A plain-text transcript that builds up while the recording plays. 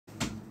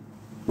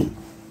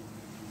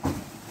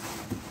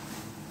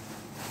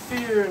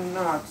Fear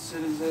not,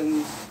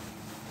 citizens,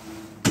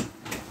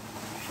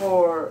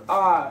 for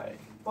I,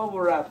 Bubble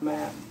Wrap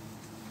Man,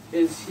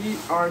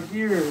 are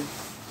here.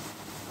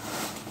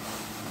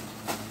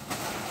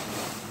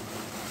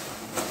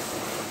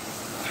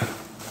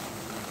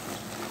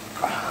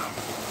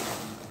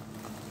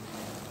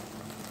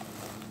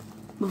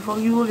 What the fuck are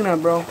you looking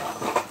at, bro?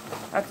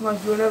 Acting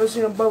like you've never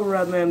seen a Bubble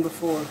Wrap Man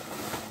before.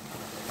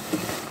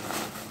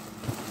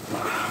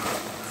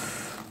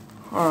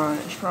 Alright,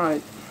 let's try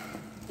it.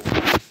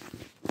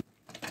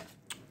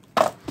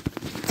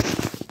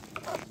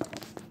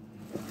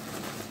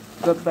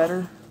 Is that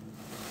better?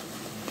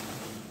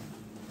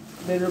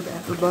 Better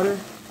after butter?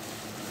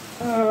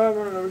 I don't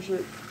remember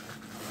shit.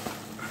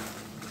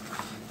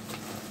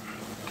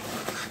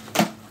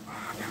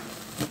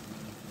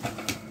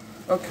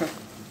 Okay.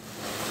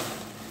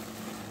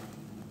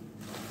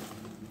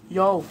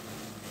 Yo.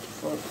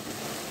 Fuck.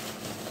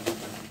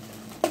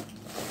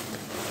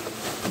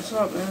 What's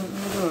up, man?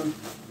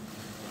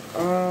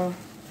 How you doing?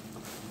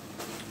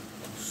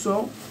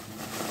 So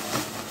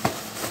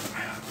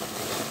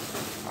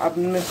I've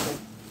been missing.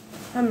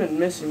 I haven't been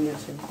missing,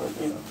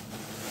 but you know.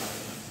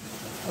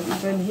 I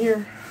haven't been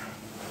here.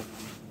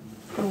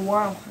 It's been a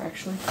while,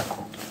 actually.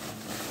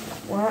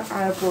 Well,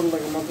 I uploaded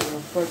like a month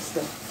ago, but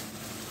still.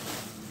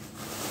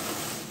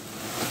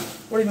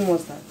 What even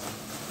was that?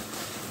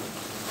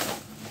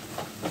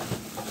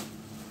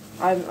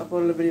 I haven't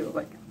uploaded a video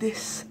like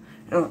this.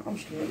 No, I'm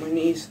just gonna get my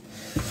knees.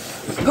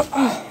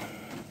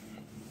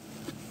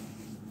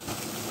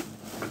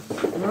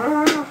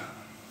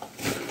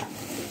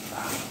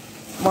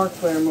 Mark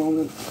Player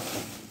moment.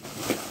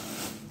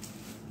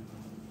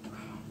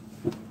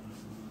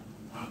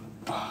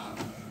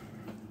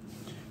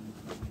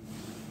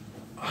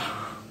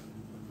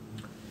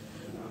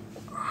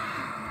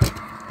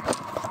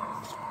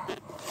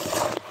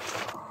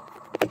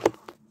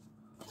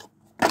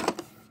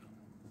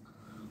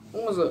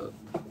 What was it?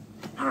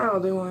 How y'all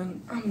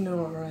doing? I'm doing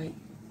alright.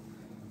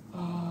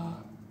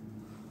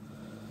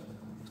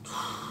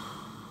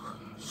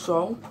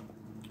 So,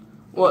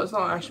 well, it's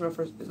not actually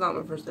it's not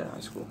my first day of high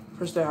school.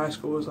 First day of high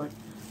school was like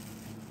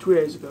 2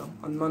 days ago,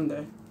 on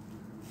Monday.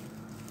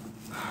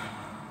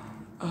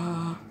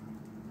 To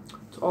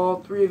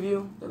all three of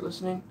you that are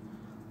listening,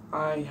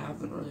 I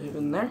haven't really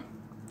been there.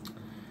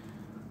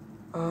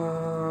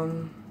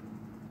 Well,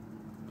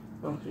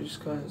 just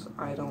because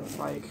I don't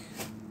like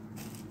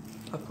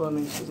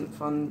uploading. This isn't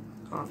fun,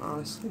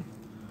 honestly.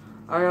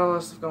 I got a lot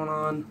of stuff going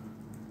on.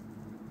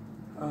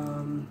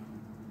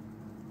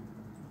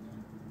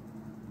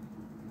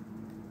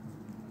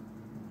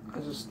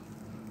 Just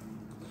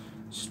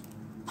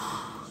a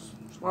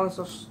lot of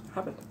stuff's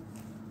happened.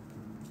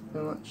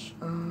 Pretty much.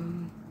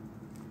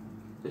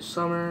 This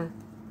summer,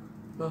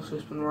 mostly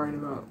just been worrying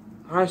about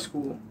high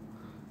school,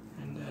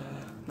 and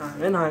now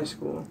I'm in high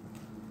school.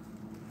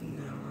 And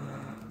now,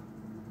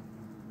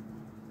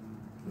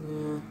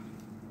 yeah,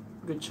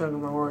 a good chunk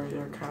of my worries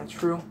are kind of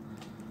true.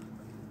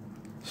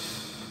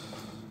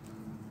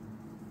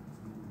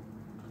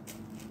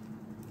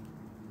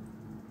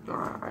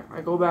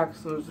 I go back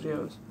to those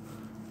videos.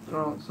 You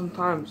know,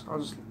 sometimes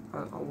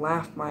I'll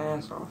laugh my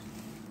ass off.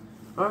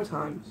 Other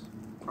times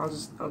I'll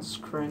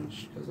just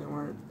cringe because they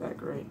weren't that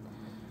great.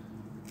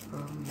 I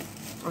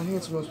think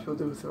that's what most people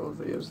do with their old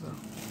videos, though.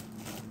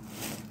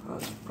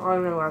 It's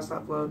probably my last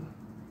upload.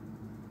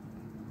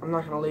 I'm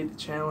not gonna leave the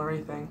channel or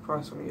anything.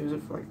 Probably just gonna use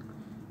it for like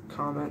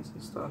comments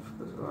and stuff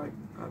because like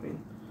having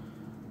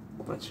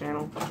my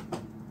channel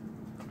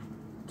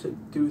to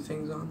do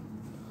things on.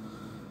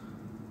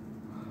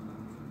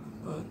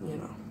 But you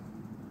know.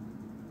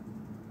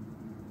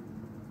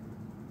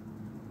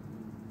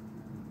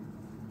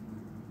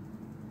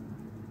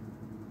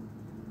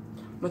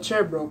 My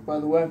chair broke, by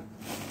the way.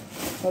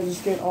 I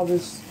just get all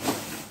this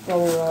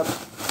bubble wrap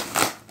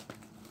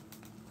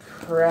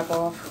crap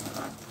off.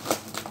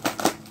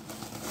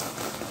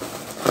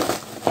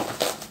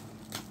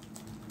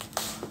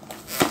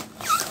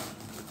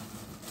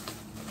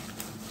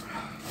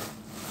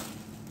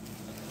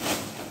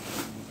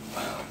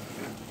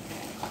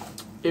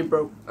 It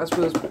broke. That's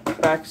where this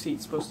back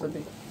seat's supposed to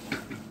be.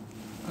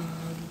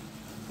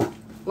 A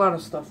lot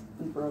of stuff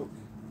broke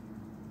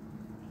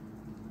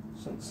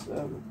since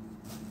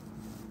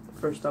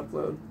first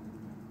upload.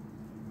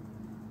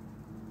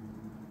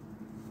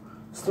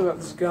 Still got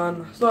this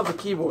gun. Still have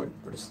the keyboard,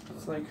 but it's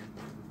like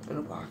in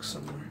a box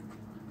somewhere.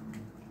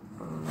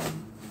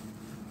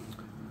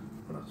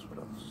 What else?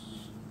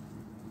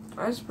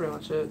 That's pretty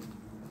much it.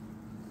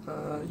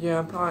 Yeah,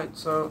 I'm probably,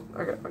 so,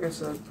 like I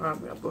said,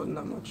 probably uploading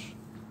that much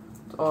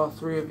to all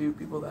three of you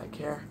people that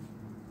care.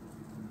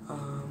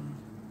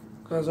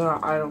 Because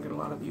I don't get a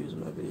lot of views in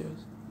my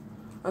videos.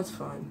 That's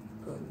fine,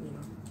 but, you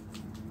know.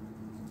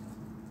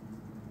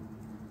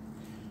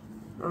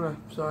 Okay,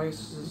 so I guess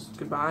this is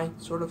goodbye,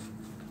 sort of.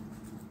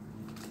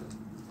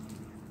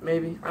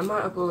 Maybe. I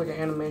might upload like an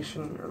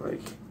animation or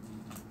like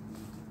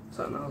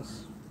something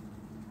else.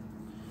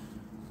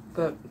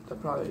 That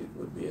probably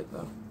would be it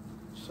though.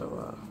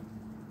 So,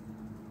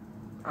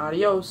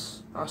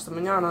 adios, hasta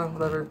mañana,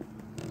 whatever.